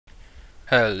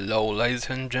Hello ladies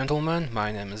and gentlemen,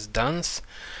 my name is Dance,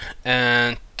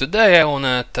 and today I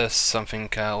wanna test something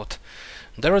out.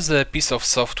 There is a piece of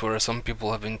software some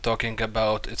people have been talking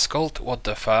about. It's called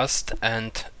WTFast,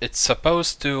 and it's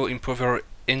supposed to improve your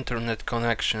internet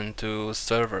connection to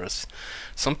servers.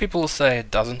 Some people say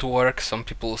it doesn't work, some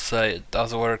people say it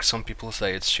does work, some people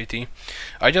say it's shitty.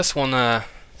 I just wanna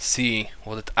see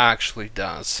what it actually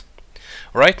does.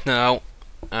 Right now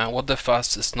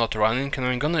WTFast is not running, and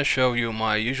I'm gonna show you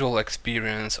my usual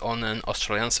experience on an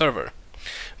Australian server.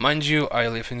 Mind you, I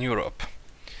live in Europe.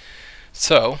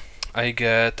 So, I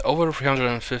get over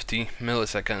 350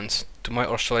 milliseconds to my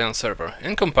Australian server.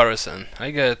 In comparison, I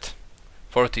get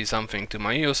 40 something to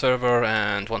my EU server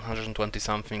and 120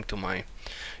 something to my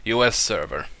US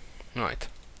server. Right.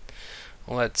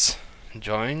 Let's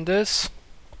join this.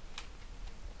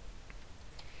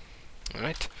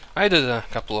 Right. I did a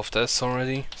couple of tests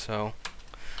already, so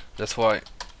that's why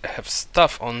I have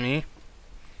stuff on me.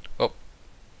 Oh,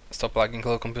 stop lagging,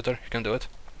 hello computer, you can do it.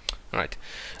 Alright,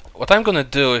 what I'm gonna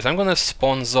do is I'm gonna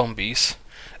spawn zombies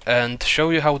and show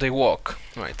you how they walk.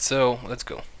 Right, so let's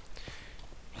go.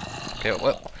 Okay,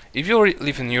 well, if you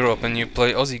live in Europe and you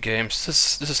play Aussie games,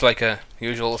 this is like a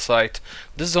usual sight.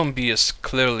 This zombie is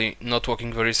clearly not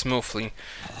walking very smoothly.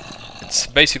 It's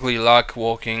basically lag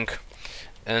walking.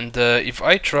 And if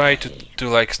I try to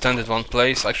like stand in one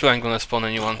place, actually I'm gonna spawn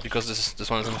a new one because this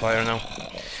one is on fire now.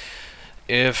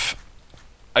 If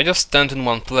I just stand in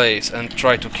one place and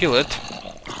try to kill it,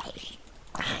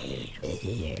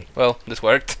 well, this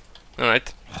worked.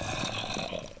 Alright.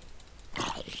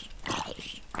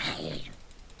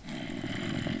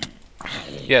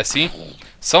 Yeah, see?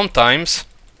 Sometimes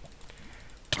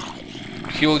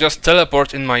he will just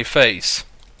teleport in my face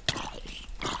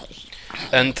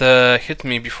and hit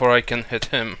me before I can hit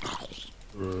him.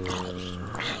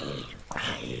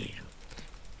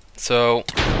 So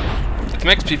it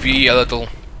makes PvE a little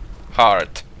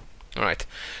hard. Alright,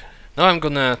 now I'm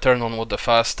gonna turn on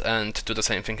WTFast and do the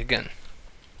same thing again.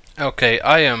 Okay,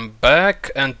 I am back,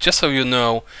 and just so you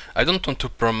know, I don't want to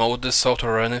promote this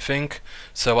software or anything,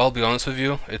 so I'll be honest with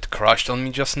you, it crashed on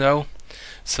me just now,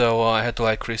 so I had to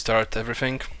like restart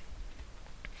everything.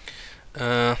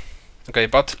 Okay,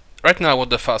 but right now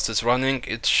WTFast is running.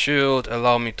 It should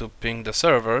allow me to ping the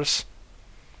servers.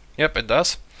 Yep, it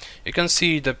does. You can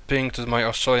see the ping to my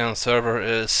Australian server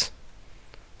is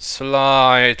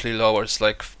slightly lower. It's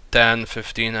like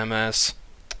 10-15 ms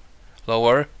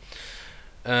lower.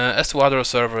 As to other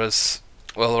servers,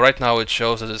 well, right now it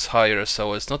shows that it's higher,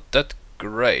 so it's not that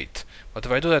great. But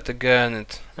if I do that again,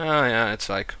 yeah, it's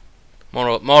like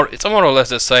it's more or less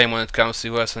the same when it comes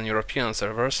to US and European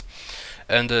servers.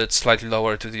 And it's slightly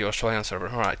lower to the Australian server.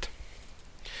 Alright.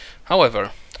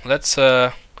 However, let's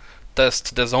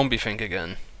test the zombie thing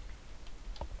again.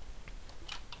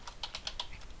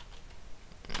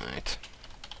 Right.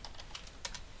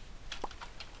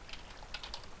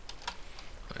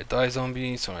 I die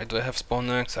zombies, or do I have spawn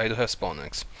eggs? I do have spawn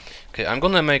eggs. Okay, I'm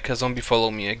gonna make a zombie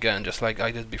follow me again, just like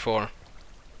I did before.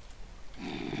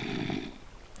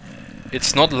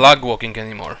 It's not lag walking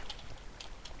anymore.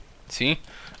 See?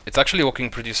 It's actually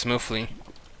walking pretty smoothly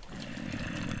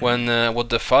when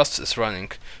WTFast is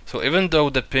running. So even though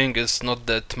the ping is not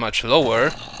that much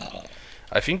lower,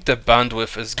 I think the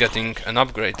bandwidth is getting an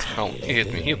upgrade. Oh, he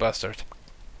hit me, you bastard.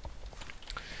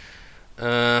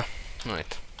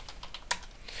 Right.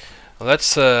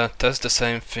 Let's test the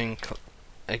same thing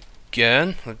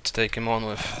again. Let's take him on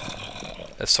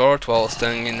with a sword while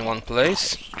standing in one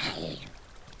place.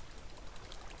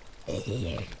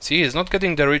 See, he's not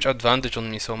getting the reach advantage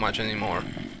on me so much anymore.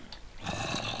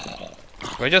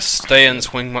 If I just stay and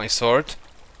swing my sword,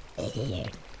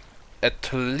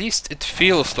 at least it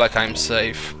feels like I'm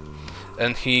safe,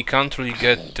 and he can't really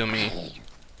get to me.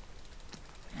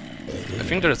 I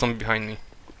think there's something behind me.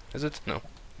 Is it? No.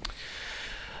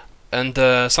 And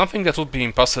something that would be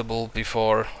impossible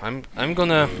before, I'm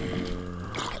gonna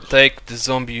take the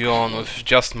zombie on with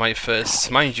just my fists.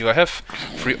 Mind you, I have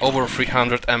over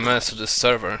 300 ms to this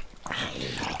server,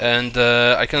 and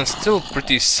I can still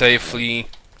pretty safely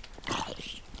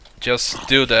just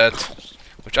do that,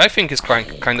 which I think is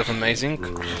kind of amazing.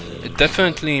 It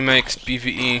definitely makes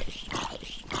PvE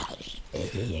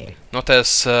not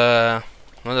as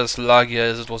laggy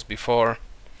as it was before.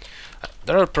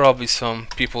 There are probably some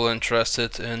people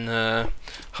interested in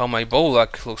how my bow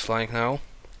lag looks like now.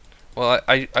 Well,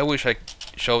 I wish I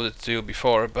showed it to you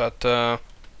before, but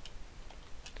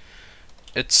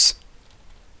it's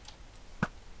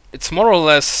more or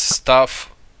less stuff.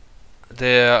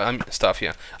 Yeah.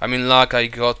 I mean, lag I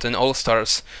got in All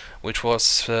Stars, which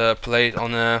was played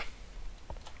on a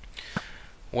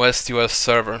West US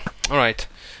server. Alright.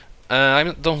 I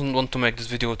don't want to make this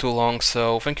video too long,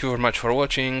 so thank you very much for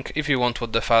watching. If you want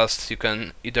WTFast, you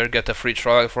can either get a free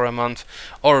trial for a month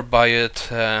or buy it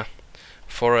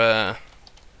for a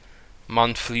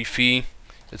monthly fee.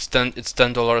 It's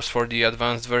 $10 for the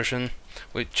advanced version,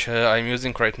 which I'm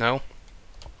using right now.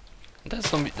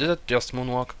 Is that just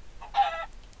moonwalk?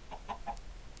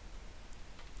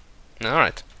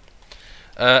 Alright.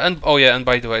 And oh yeah, and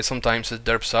by the way, sometimes it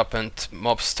derps up and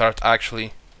mobs start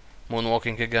actually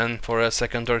moonwalking again for a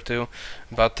second or two,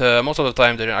 but most of the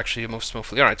time they actually move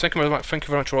smoothly. Alright, thank you very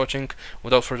much for watching.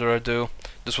 Without further ado,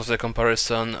 this was a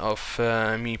comparison of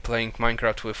me playing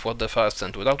Minecraft with WTFast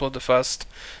and without WTFast.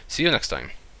 See you next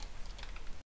time.